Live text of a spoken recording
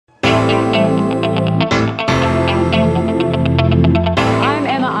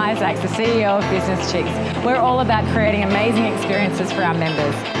CEO of Business Chicks. We're all about creating amazing experiences for our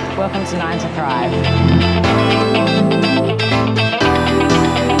members. Welcome to 9 to Thrive.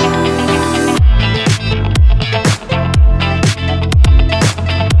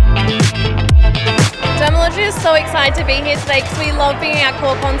 We're so excited to be here today because we love bringing our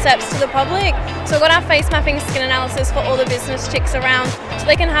core concepts to the public. So we've got our face mapping skin analysis for all the business chicks around so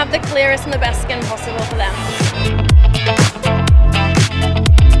they can have the clearest and the best skin possible for them.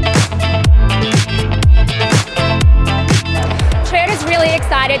 Toyota's really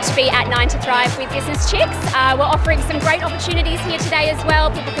excited to be at 9 to Thrive with Business Chicks. We're offering some great opportunities here today as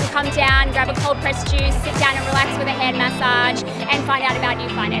well. People can come down, grab a cold pressed juice, sit down and relax with a hand massage and find out about new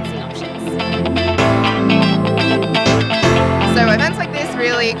financing options. So events like this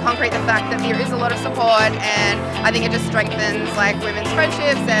really concrete the fact that there is a lot of support, and I think it just strengthens like women's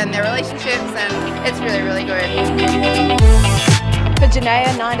friendships and their relationships, and it's really, really good. For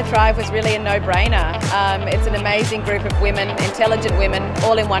Janaea, 9 to Thrive was really a no-brainer. It's an amazing group of women, intelligent women,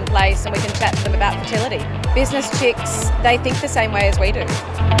 all in one place, and we can chat to them about fertility. Business Chicks, they think the same way as we do.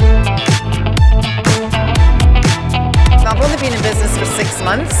 I've only been in business for 6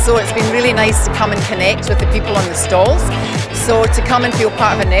 months, so it's been really nice to come and connect with the people on the stalls. So to come and feel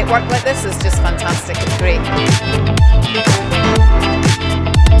part of a network like this is just fantastic, it's great.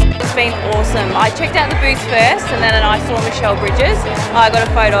 It's been awesome. I checked out the booths first and then I saw Michelle Bridges. I got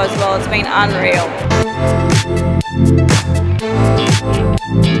a photo as well, it's been unreal.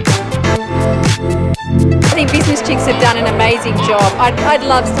 I think Business Chicks have done an amazing job. I'd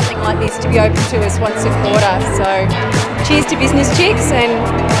love something like this to be open to us once a quarter. So cheers to Business Chicks, and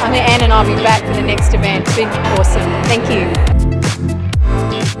Anne and I'll be back for the next event. It's been awesome. Thank you.